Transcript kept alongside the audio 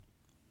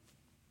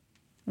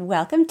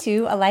Welcome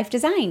to A Life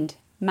Designed.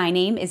 My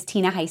name is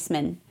Tina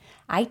Heisman.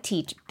 I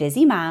teach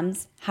busy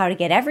moms how to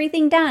get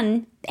everything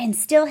done and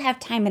still have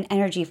time and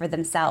energy for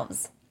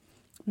themselves.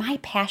 My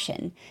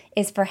passion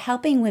is for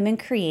helping women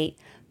create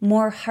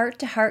more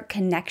heart-to-heart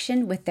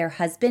connection with their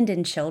husband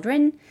and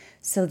children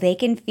so they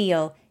can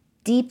feel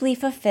deeply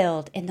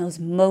fulfilled in those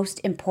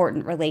most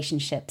important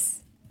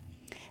relationships.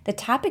 The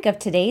topic of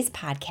today's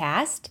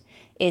podcast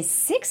is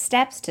 6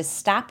 steps to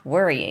stop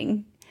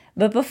worrying.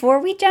 But before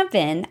we jump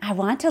in, I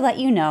want to let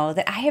you know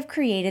that I have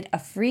created a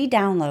free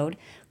download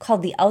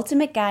called The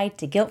Ultimate Guide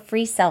to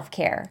Guilt-Free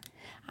Self-Care.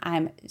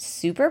 I'm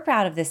super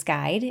proud of this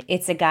guide.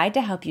 It's a guide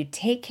to help you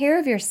take care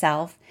of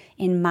yourself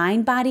in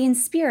mind, body, and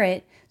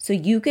spirit so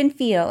you can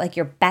feel like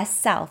your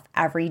best self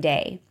every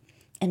day.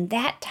 And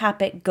that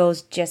topic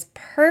goes just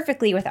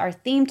perfectly with our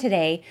theme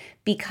today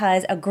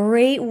because a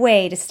great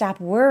way to stop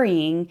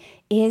worrying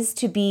is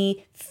to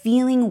be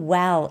feeling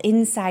well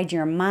inside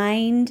your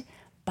mind,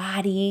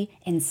 body,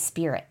 and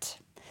spirit.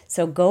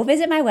 So go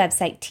visit my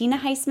website,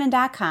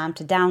 tinaheisman.com,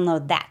 to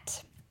download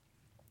that.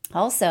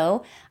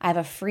 Also, I have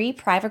a free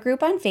private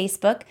group on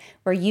Facebook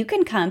where you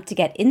can come to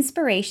get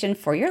inspiration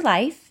for your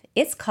life.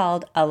 It's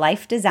called A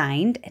Life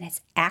Designed, and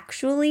it's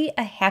actually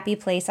a happy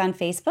place on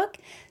Facebook,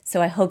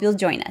 so I hope you'll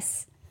join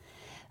us.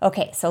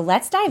 Okay, so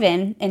let's dive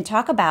in and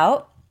talk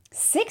about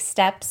 6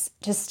 steps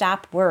to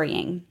stop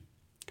worrying.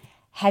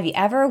 Have you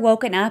ever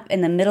woken up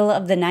in the middle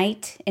of the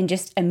night and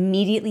just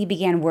immediately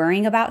began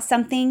worrying about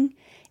something?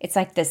 It's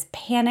like this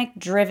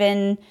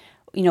panic-driven,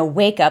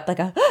 wake up,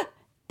 like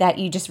that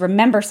you just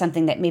remember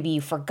something, that maybe you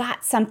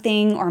forgot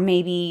something, or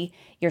maybe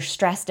you're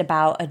stressed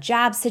about a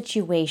job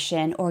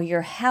situation or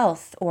your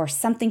health or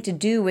something to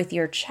do with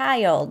your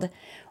child,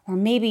 or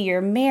maybe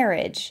your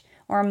marriage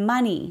or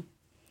money.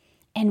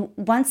 And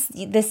once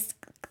this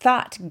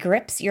thought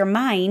grips your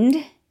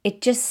mind,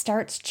 it just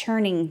starts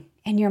churning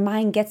and your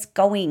mind gets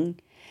going.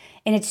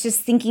 And it's just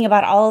thinking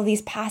about all of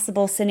these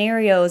possible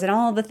scenarios and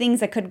all of the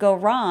things that could go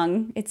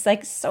wrong. It's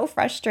like so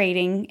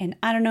frustrating. And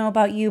I don't know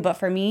about you, but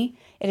for me,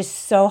 it is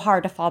so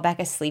hard to fall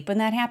back asleep when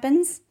that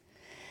happens.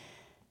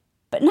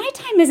 But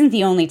nighttime isn't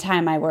the only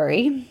time I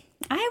worry.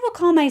 I will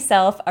call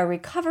myself a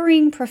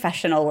recovering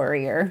professional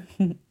worrier.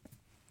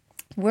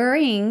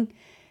 Worrying,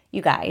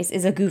 you guys,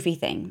 is a goofy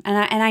thing.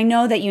 And I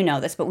know that you know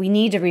this, but we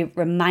need to be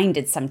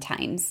reminded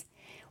sometimes.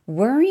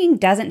 Worrying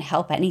doesn't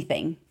help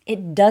anything.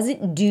 It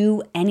doesn't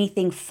do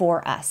anything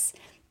for us.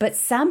 But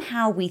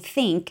somehow we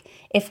think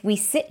if we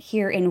sit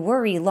here and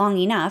worry long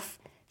enough,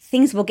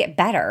 things will get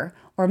better.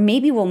 Or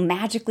maybe we'll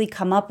magically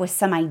come up with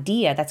some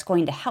idea that's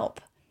going to help.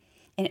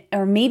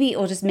 Or maybe it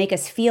will just make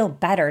us feel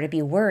better to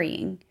be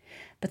worrying.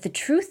 But the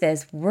truth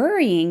is,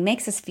 worrying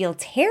makes us feel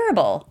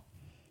terrible.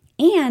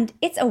 And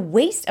it's a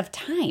waste of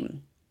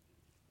time.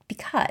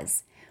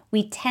 Because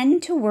we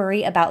tend to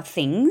worry about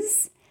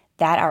things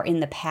that are in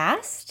the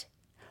past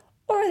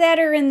or that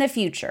are in the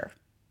future.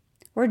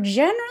 We're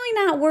generally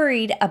not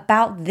worried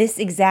about this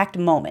exact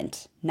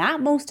moment,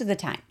 not most of the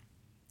time.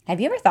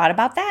 Have you ever thought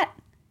about that?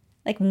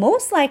 Like,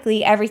 most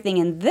likely everything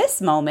in this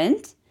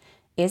moment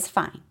is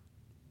fine.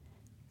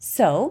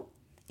 So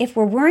if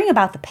we're worrying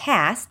about the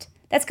past,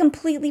 that's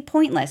completely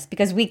pointless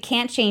because we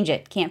can't change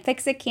it, can't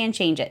fix it, can't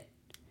change it.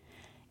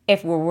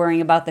 If we're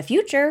worrying about the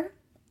future,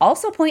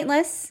 also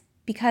pointless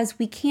because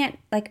we can't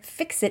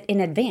fix it in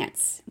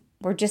advance.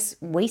 We're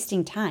just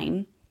wasting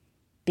time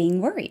being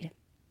worried.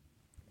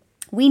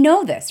 We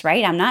know this,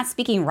 right? I'm not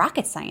speaking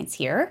rocket science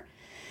here,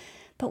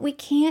 but we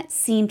can't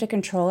seem to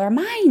control our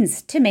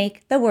minds to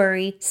make the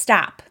worry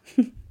stop.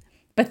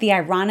 But the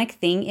ironic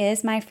thing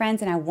is, my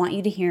friends, and I want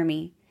you to hear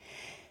me,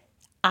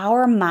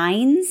 our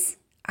minds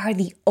are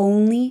the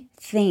only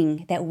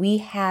thing that we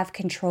have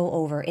control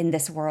over in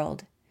this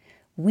world.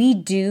 We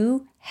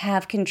do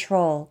have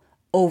control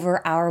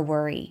over our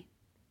worry.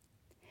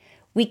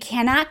 We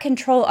cannot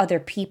control other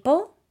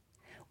people.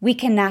 We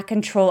cannot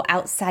control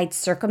outside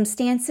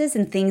circumstances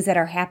and things that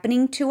are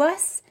happening to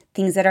us,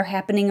 things that are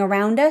happening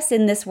around us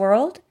in this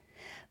world.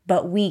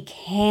 But we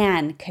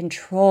can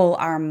control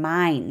our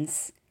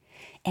minds.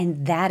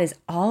 And that is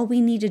all we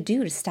need to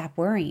do to stop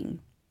worrying.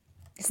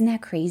 Isn't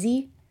that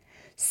crazy?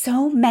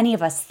 So many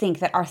of us think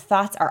that our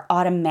thoughts are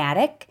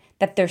automatic,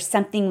 that there's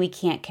something we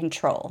can't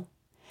control.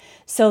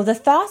 So the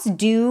thoughts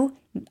do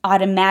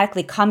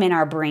automatically come in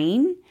our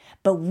brain,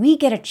 but we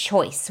get a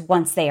choice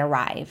once they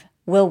arrive.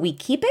 Will we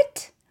keep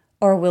it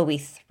or will we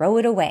throw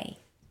it away?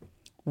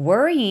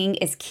 Worrying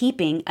is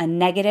keeping a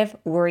negative,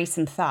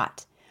 worrisome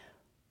thought.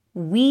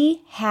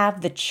 We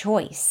have the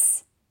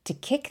choice to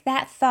kick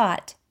that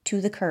thought to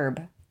the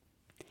curb.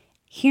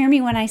 Hear me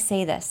when I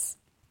say this.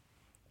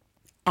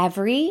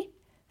 Every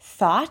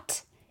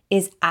thought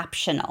is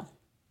optional.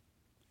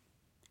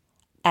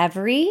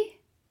 Every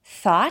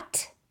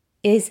thought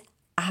is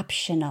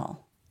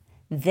optional.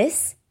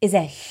 This is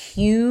a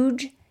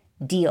huge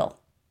deal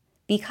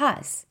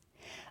because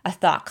a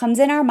thought comes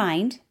in our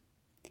mind,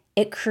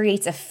 it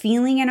creates a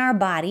feeling in our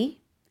body,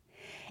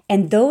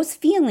 and those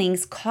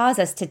feelings cause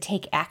us to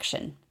take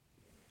action.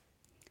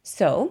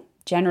 So,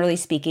 generally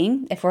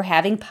speaking, if we're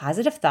having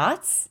positive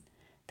thoughts,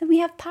 then we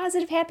have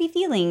positive, happy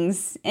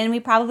feelings, and we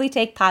probably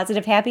take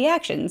positive, happy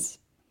actions.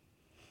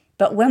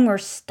 But when we're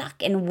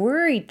stuck in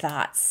worried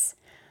thoughts,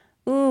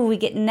 we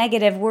get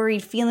negative,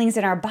 worried feelings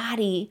in our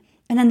body,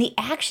 and then the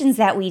actions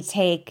that we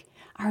take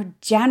are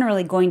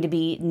generally going to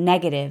be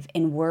negative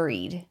and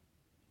worried.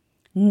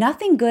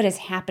 Nothing good is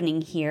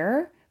happening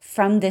here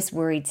from this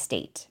worried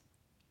state.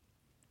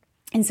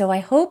 And so I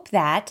hope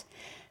that,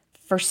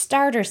 for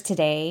starters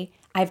today,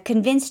 I've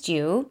convinced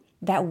you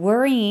that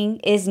worrying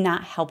is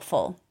not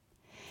helpful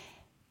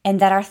and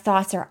that our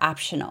thoughts are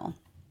optional.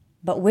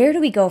 But where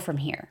do we go from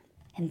here?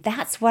 And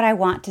that's what I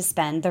want to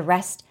spend the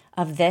rest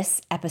of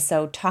this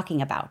episode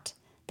talking about,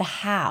 the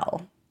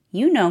how.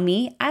 You know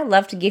me, I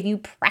love to give you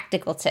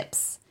practical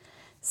tips.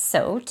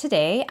 So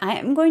today I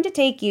am going to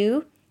take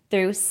you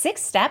through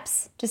 6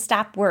 steps to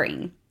stop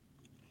worrying.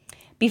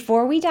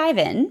 Before we dive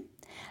in,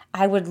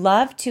 I would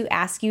love to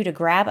ask you to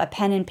grab a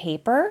pen and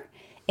paper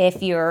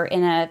if you're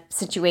in a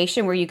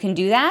situation where you can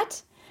do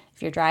that.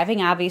 If you're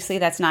driving, obviously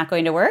that's not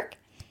going to work.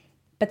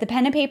 But the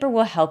pen and paper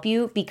will help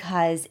you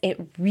because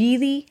it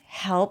really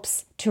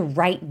helps to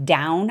write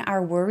down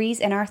our worries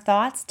and our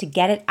thoughts, to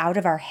get it out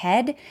of our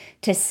head,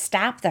 to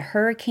stop the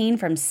hurricane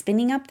from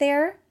spinning up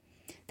there.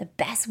 The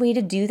best way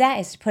to do that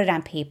is to put it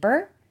on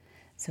paper.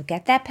 So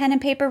get that pen and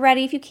paper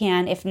ready if you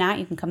can. If not,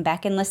 you can come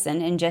back and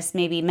listen and just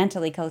maybe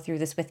mentally go through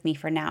this with me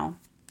for now.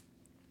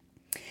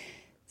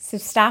 So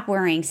stop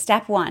worrying.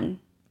 Step 1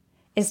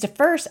 is to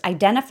first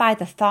identify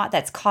the thought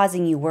that's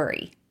causing you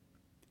worry.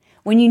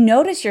 When you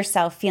notice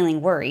yourself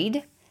feeling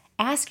worried,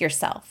 ask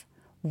yourself,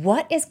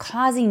 what is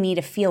causing me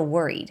to feel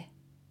worried?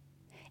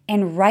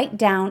 And write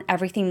down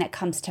everything that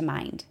comes to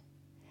mind.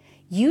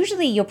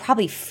 Usually you'll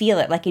probably feel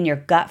it like in your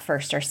gut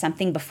first or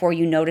something before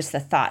you notice the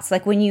thoughts.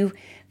 Like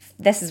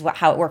this is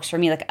how it works for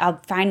me. Like I'll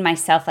find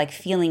myself like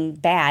feeling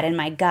bad in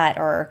my gut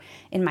or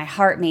in my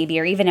heart maybe,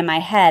 or even in my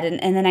head.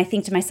 And then I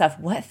think to myself,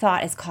 what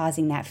thought is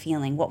causing that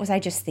feeling? What was I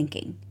just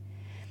thinking?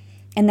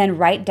 And then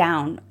write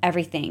down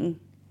everything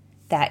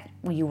that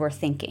you were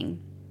thinking.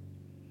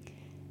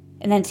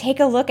 And then take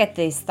a look at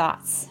these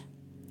thoughts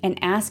and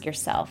ask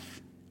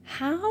yourself,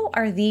 how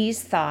are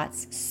these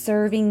thoughts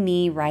serving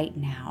me right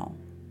now?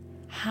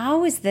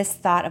 How is this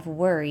thought of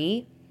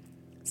worry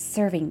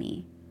serving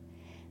me?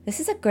 This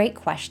is a great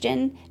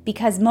question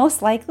because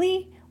most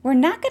likely we're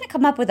not going to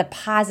come up with a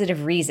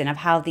positive reason of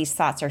how these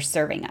thoughts are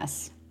serving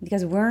us,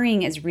 because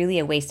worrying is really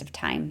a waste of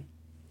time.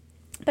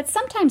 But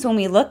sometimes when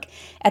we look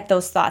at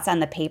those thoughts on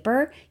the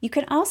paper, you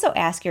can also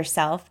ask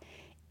yourself,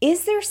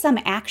 is there some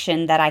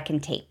action that I can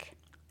take?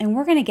 And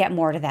we're going to get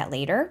more to that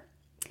later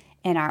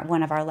in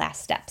one of our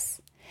last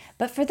steps.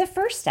 But for the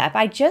first step,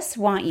 I just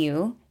want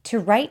you to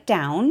write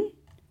down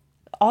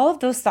all of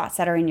those thoughts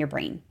that are in your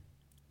brain.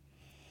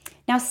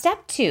 Now,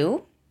 step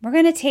 2, we're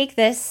going to take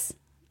this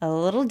a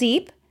little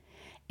deep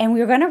and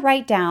we're going to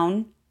write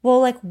down,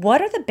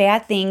 what are the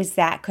bad things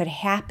that could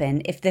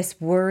happen if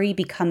this worry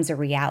becomes a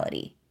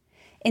reality?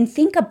 And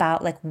think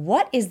about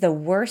what is the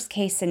worst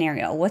case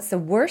scenario? What's the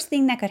worst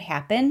thing that could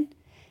happen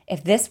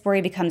if this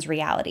worry becomes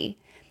reality?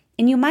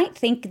 And you might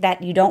think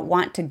that you don't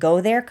want to go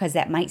there because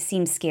that might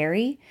seem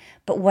scary.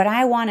 But what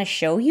I want to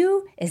show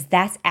you is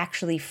that's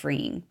actually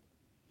freeing.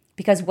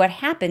 Because what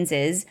happens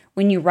is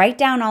when you write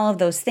down all of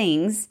those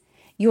things,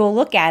 you'll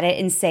look at it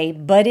and say,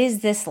 but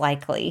is this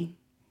likely?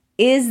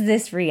 Is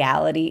this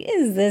reality?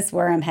 Is this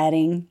where I'm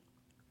heading?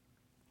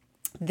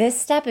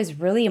 This step is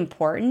really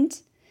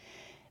important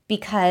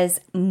because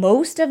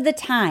most of the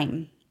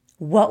time,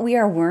 what we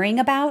are worrying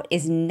about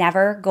is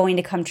never going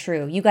to come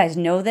true. You guys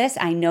know this.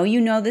 I know you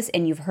know this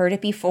and you've heard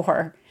it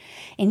before.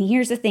 And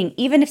here's the thing,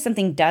 even if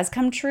something does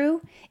come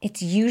true,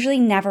 it's usually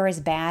never as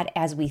bad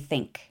as we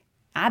think.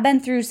 I've been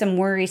through some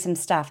worrisome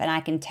stuff and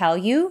I can tell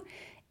you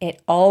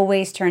it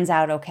always turns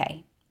out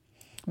okay.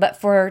 But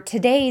for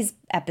today's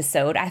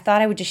episode, I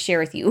thought I would just share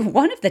with you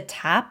one of the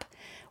top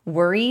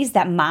worries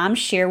that moms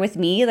share with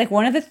me.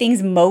 One of the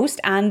things most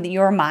on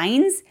your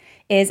minds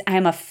is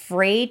I'm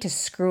afraid to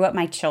screw up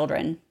my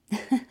children.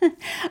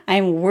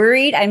 I'm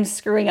worried I'm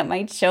screwing up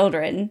my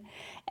children.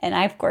 And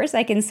of course,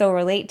 I can so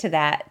relate to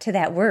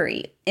that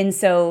worry. And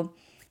so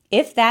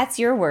if that's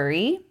your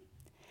worry,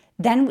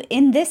 then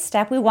in this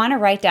step, we want to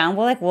write down,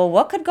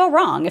 what could go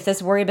wrong if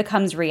this worry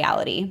becomes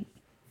reality?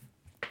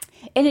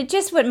 And it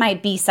just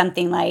might be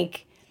something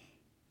like,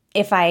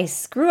 if I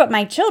screw up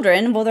my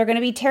children, they're going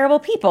to be terrible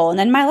people. And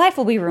then my life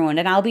will be ruined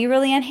and I'll be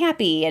really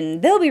unhappy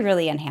and they'll be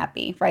really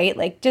unhappy,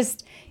 right?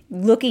 Just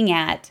looking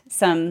at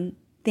some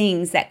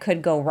things that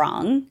could go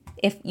wrong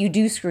if you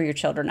do screw your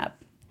children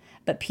up.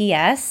 But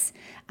P.S.,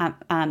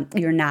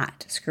 you're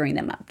not screwing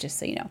them up, just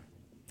so you know.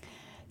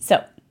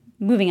 So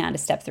moving on to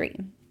step 3.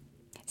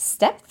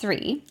 Step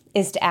 3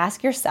 is to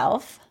ask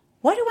yourself,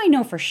 what do I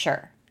know for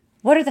sure?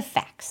 What are the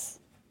facts?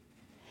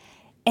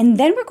 And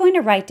then we're going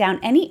to write down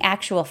any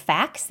actual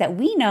facts that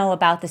we know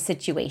about the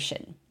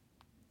situation.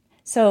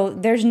 So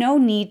there's no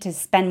need to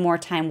spend more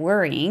time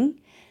worrying.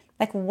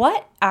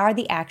 What are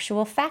the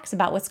actual facts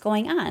about what's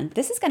going on?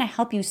 This is going to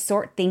help you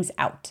sort things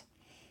out.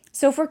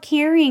 So if we're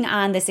carrying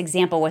on this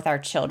example with our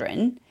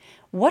children,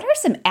 What are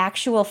some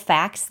actual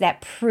facts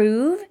that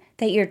prove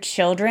that your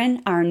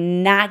children are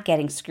not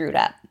getting screwed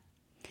up?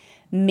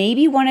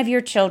 Maybe one of your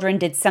children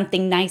did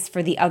something nice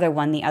for the other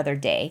one the other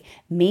day.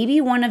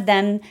 Maybe one of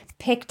them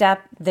picked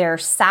up their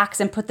socks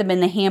and put them in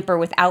the hamper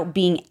without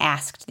being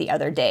asked the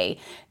other day.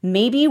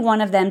 Maybe one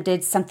of them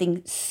did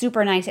something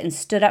super nice and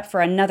stood up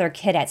for another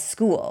kid at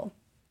school.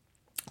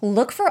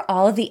 Look for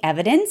all of the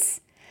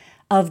evidence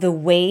of the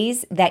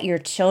ways that your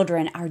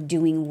children are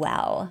doing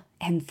well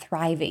and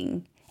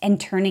thriving and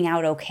turning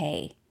out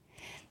okay.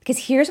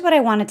 Because here's what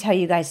I want to tell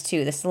you guys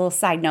too, this little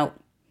side note.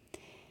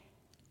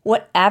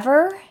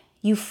 Whatever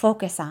you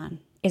focus on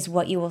is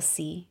what you will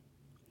see.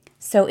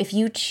 So if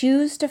you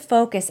choose to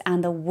focus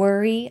on the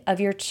worry of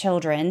your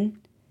children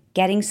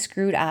getting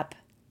screwed up,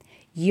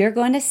 you're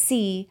going to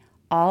see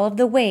all of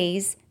the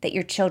ways that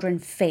your children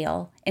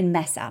fail and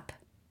mess up.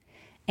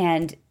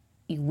 And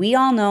we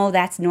all know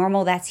that's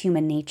normal, that's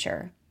human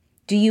nature.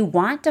 Do you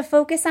want to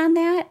focus on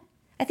that?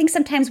 I think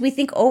sometimes we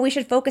think, we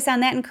should focus on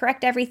that and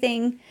correct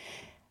everything.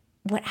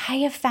 What I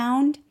have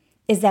found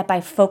is that by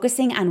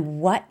focusing on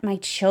what my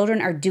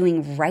children are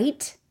doing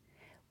right,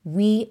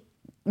 we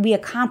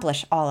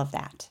accomplish all of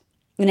that.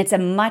 And it's a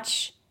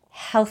much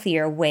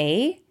healthier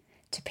way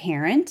to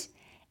parent,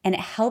 and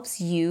it helps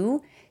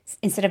you,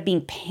 instead of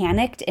being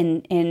panicked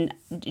and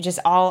just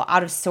all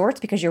out of sorts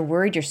because you're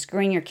worried you're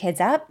screwing your kids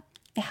up,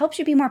 it helps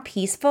you be more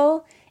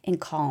peaceful and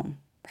calm,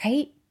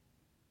 right?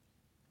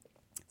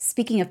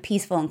 Speaking of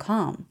peaceful and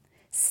calm,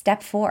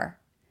 step 4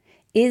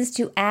 is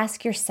to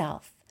ask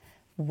yourself,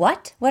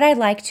 what would I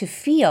like to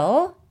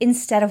feel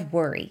instead of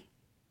worry?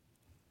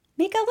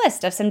 Make a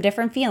list of some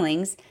different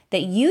feelings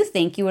that you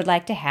think you would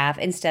like to have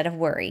instead of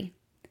worry.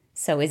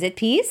 So is it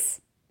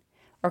peace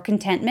or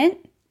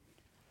contentment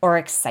or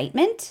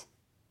excitement?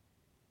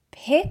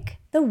 Pick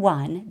the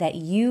one that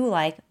you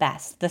like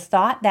best, the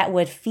thought that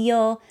would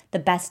feel the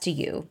best to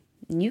you.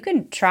 You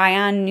can try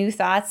on new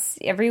thoughts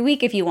every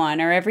week if you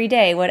want, or every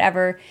day,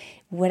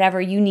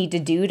 whatever you need to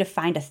do to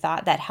find a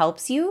thought that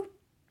helps you.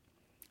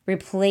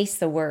 Replace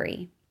the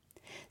worry.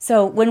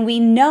 So when we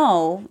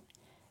know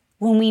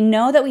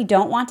that we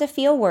don't want to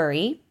feel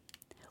worry,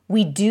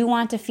 we do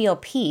want to feel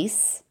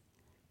peace,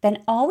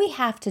 then all we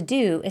have to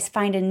do is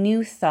find a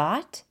new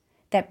thought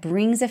that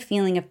brings a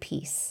feeling of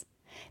peace.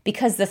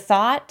 Because the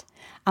thought,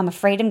 I'm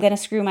afraid I'm going to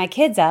screw my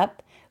kids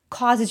up,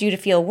 causes you to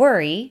feel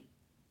worry.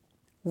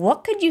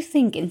 What could you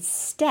think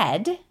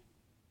instead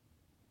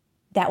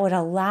that would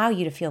allow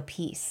you to feel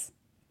peace?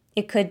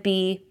 It could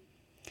be,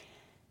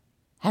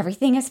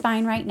 everything is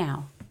fine right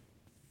now.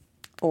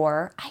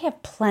 Or, I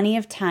have plenty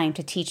of time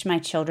to teach my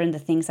children the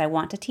things I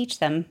want to teach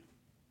them.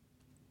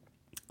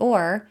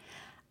 Or,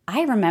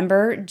 I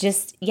remember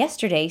just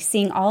yesterday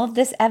seeing all of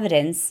this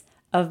evidence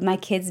of my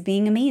kids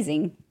being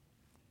amazing.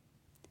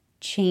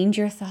 Change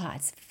your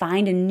thoughts.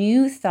 Find a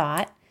new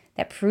thought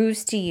that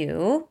proves to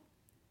you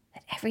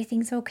that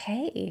everything's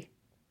okay.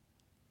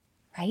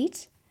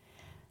 Right?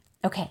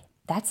 Okay,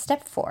 that's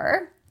step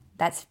 4.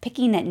 That's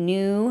picking that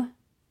new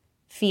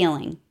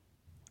feeling.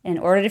 In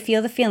order to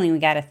feel the feeling, we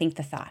got to think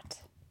the thought.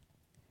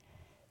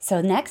 So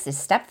next is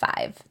step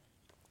 5.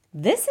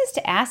 This is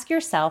to ask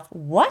yourself,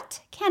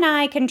 what can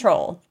I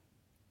control?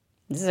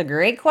 This is a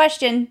great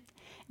question.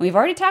 We've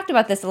already talked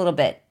about this a little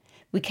bit.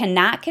 We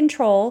cannot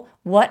control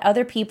what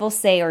other people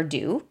say or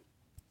do.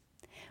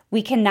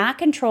 We cannot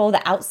control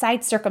the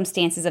outside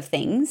circumstances of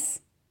things.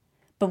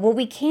 But what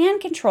we can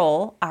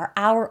control are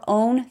our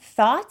own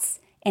thoughts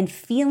and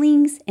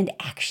feelings and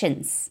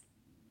actions.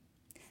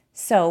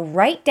 So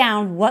write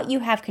down what you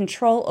have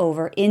control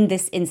over in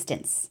this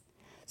instance.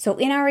 So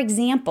in our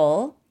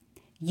example,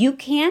 you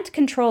can't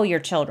control your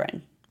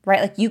children,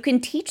 right? Like you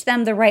can teach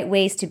them the right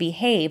ways to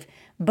behave,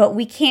 but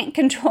we can't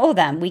control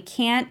them. We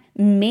can't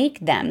make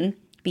them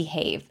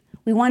behave.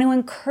 We want to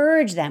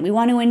encourage them. We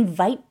want to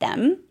invite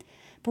them,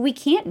 but we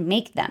can't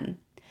make them.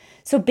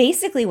 So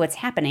basically what's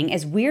happening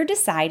is we're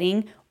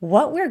deciding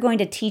what we're going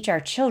to teach our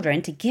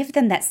children to give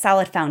them that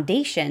solid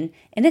foundation,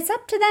 and it's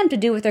up to them to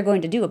do what they're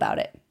going to do about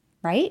it,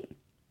 right?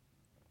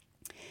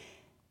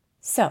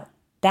 So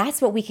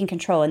that's what we can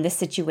control in this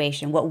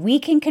situation. What we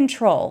can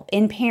control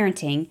in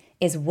parenting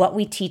is what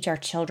we teach our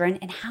children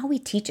and how we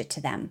teach it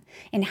to them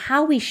and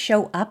how we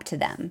show up to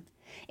them.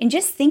 And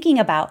just thinking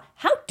about,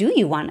 how do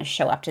you want to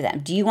show up to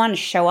them? Do you want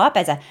to show up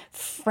as a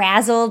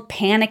frazzled,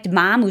 panicked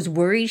mom who's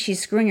worried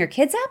she's screwing her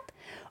kids up?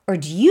 Or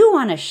do you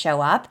want to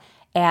show up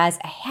as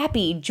a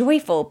happy,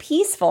 joyful,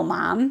 peaceful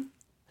mom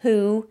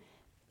who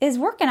is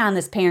working on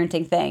this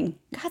parenting thing?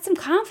 Got some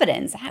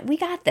confidence. We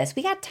got this.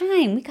 We got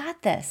time. We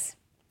got this.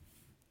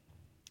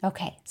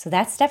 Okay, so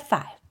that's step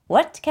 5.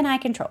 What can I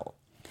control?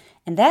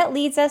 And that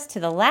leads us to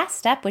the last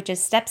step, which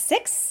is step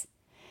 6.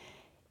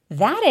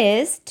 That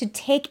is to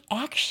take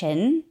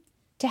action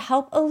to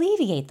help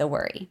alleviate the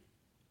worry.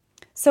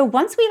 So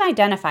once we've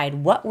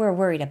identified what we're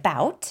worried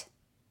about,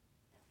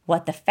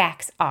 what the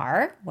facts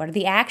are, what are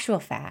the actual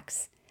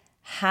facts,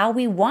 how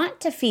we want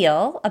to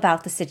feel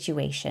about the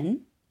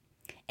situation,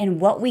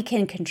 and what we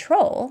can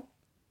control,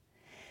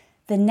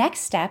 the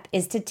next step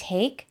is to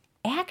take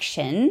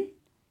action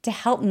to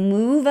help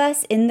move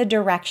us in the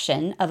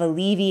direction of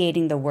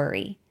alleviating the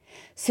worry.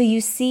 So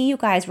you see, you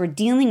guys, we're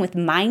dealing with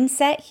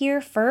mindset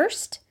here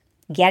first,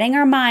 getting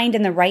our mind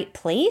in the right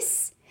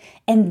place,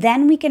 and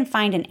then we can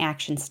find an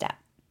action step.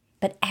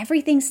 But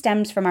everything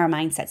stems from our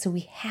mindset. So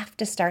we have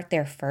to start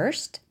there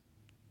first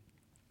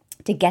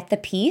to get the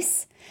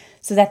peace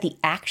so that the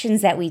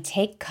actions that we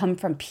take come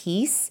from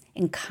peace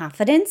and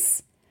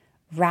confidence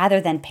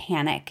rather than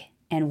panic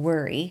and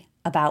worry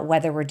about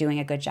whether we're doing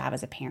a good job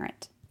as a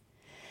parent.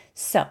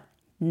 So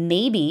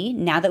maybe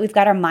now that we've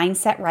got our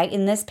mindset right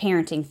in this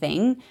parenting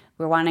thing,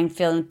 we're wanting to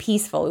feel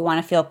peaceful, we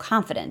want to feel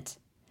confident.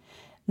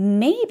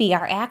 Maybe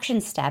our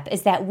action step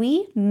is that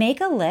we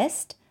make a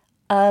list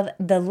of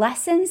the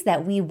lessons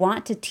that we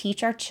want to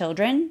teach our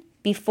children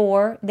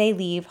before they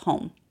leave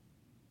home.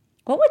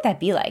 What would that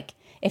be like?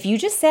 If you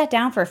just sat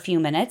down for a few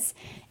minutes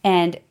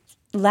and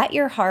let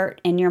your heart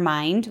and your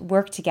mind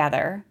work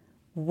together,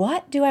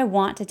 what do I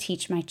want to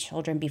teach my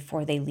children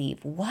before they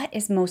leave? What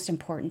is most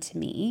important to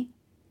me?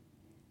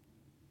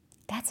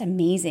 That's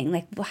amazing.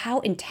 Like,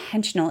 how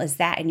intentional is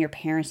that in your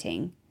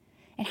parenting?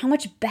 And how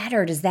much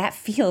better does that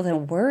feel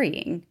than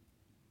worrying?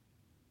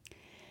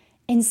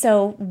 And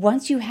so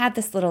once you have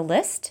this little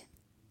list,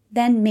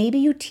 then maybe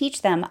you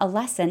teach them a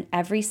lesson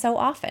every so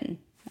often.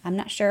 I'm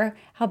not sure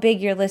how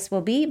big your list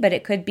will be, but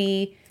it could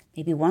be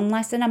maybe one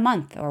lesson a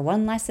month or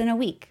one lesson a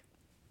week.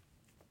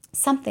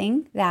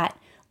 Something that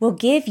will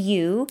give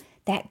you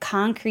that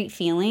concrete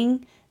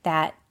feeling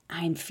that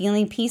I'm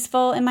feeling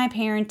peaceful in my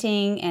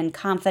parenting and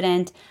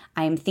confident.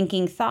 I'm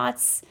thinking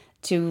thoughts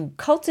to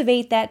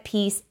cultivate that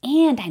peace,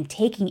 and I'm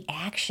taking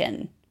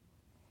action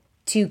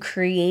to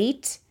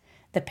create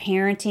the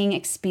parenting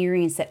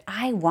experience that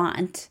I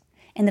want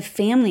and the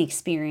family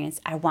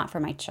experience I want for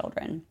my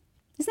children.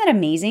 Isn't that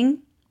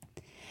amazing?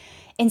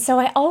 And so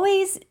I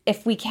always,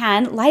 if we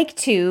can, like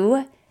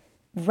to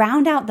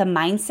round out the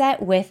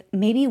mindset with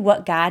maybe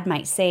what God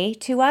might say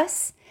to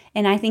us.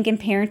 And I think in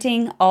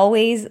parenting,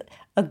 always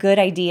a good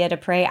idea to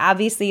pray.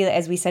 Obviously,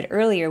 as we said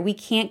earlier, we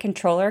can't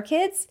control our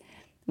kids.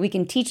 We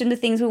can teach them the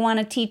things we want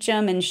to teach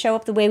them and show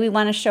up the way we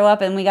want to show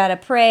up, and we got to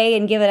pray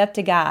and give it up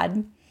to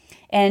God.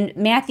 And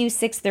Matthew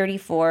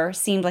 6:34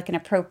 seemed like an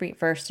appropriate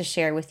verse to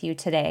share with you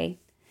today.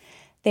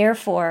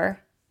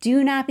 Therefore,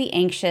 do not be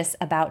anxious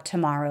about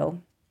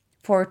tomorrow,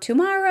 for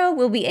tomorrow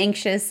will be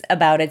anxious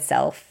about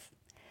itself.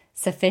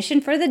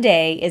 Sufficient for the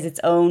day is its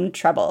own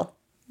trouble,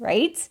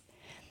 right?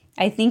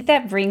 I think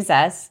that brings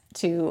us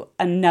to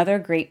another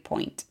great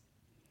point,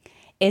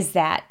 is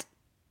that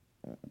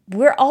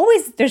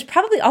there's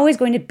probably always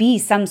going to be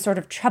some sort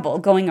of trouble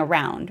going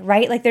around,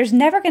 right? Like there's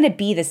never going to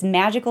be this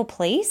magical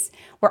place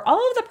where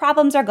all of the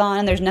problems are gone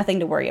and there's nothing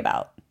to worry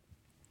about.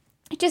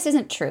 It just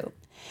isn't true.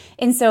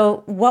 And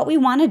so what we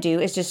want to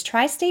do is just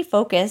try to stay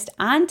focused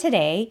on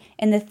today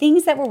and the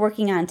things that we're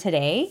working on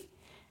today,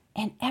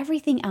 and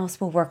everything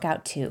else will work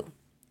out too.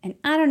 And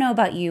I don't know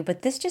about you,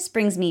 but this just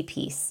brings me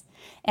peace.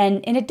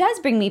 And it does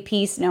bring me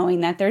peace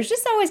knowing that there's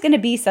just always going to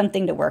be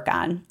something to work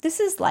on. This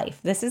is life.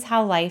 This is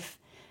how life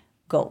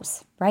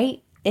goes,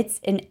 right? It's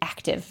an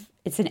active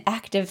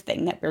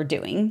thing that we're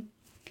doing.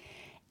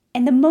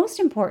 And the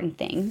most important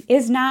thing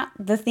is not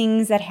the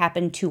things that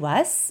happen to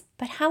us,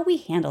 but how we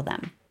handle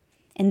them.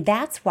 And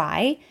that's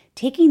why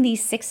taking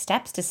these 6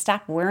 steps to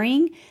stop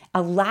worrying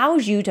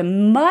allows you to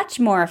much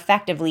more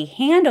effectively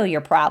handle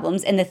your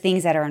problems and the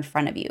things that are in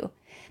front of you.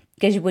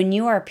 Because when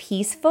you are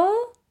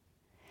peaceful,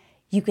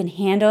 you can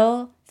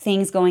handle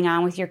things going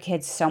on with your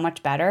kids so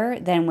much better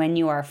than when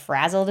you are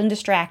frazzled and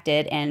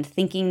distracted and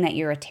thinking that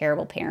you're a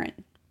terrible parent,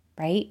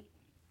 right?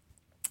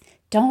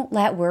 Don't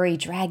let worry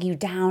drag you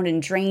down and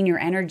drain your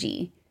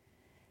energy.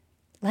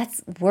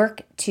 Let's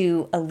work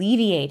to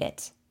alleviate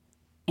it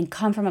and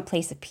come from a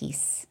place of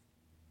peace.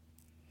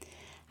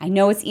 I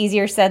know it's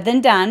easier said than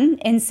done.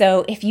 And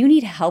so if you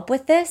need help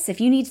with this, if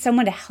you need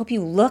someone to help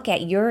you look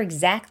at your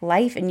exact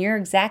life and your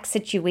exact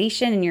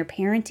situation and your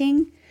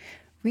parenting,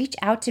 reach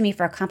out to me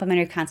for a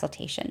complimentary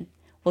consultation.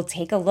 We'll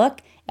take a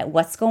look at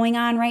what's going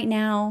on right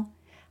now,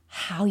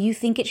 how you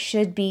think it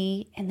should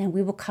be, and then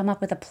we will come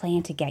up with a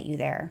plan to get you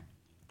there.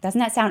 Doesn't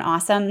that sound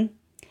awesome?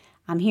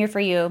 I'm here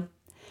for you.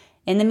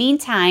 In the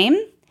meantime,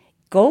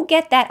 go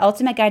get that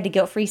Ultimate Guide to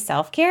Guilt-Free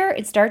Self-Care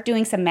and start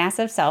doing some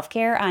massive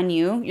self-care on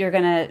you. You're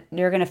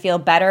gonna feel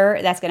better.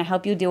 That's gonna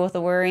help you deal with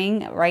the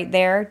worrying right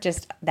there.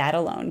 Just that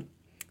alone.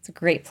 It's a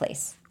great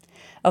place.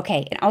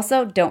 Okay, and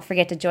also don't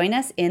forget to join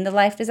us in the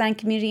Life Design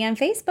community on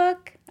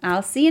Facebook.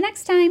 I'll see you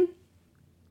next time.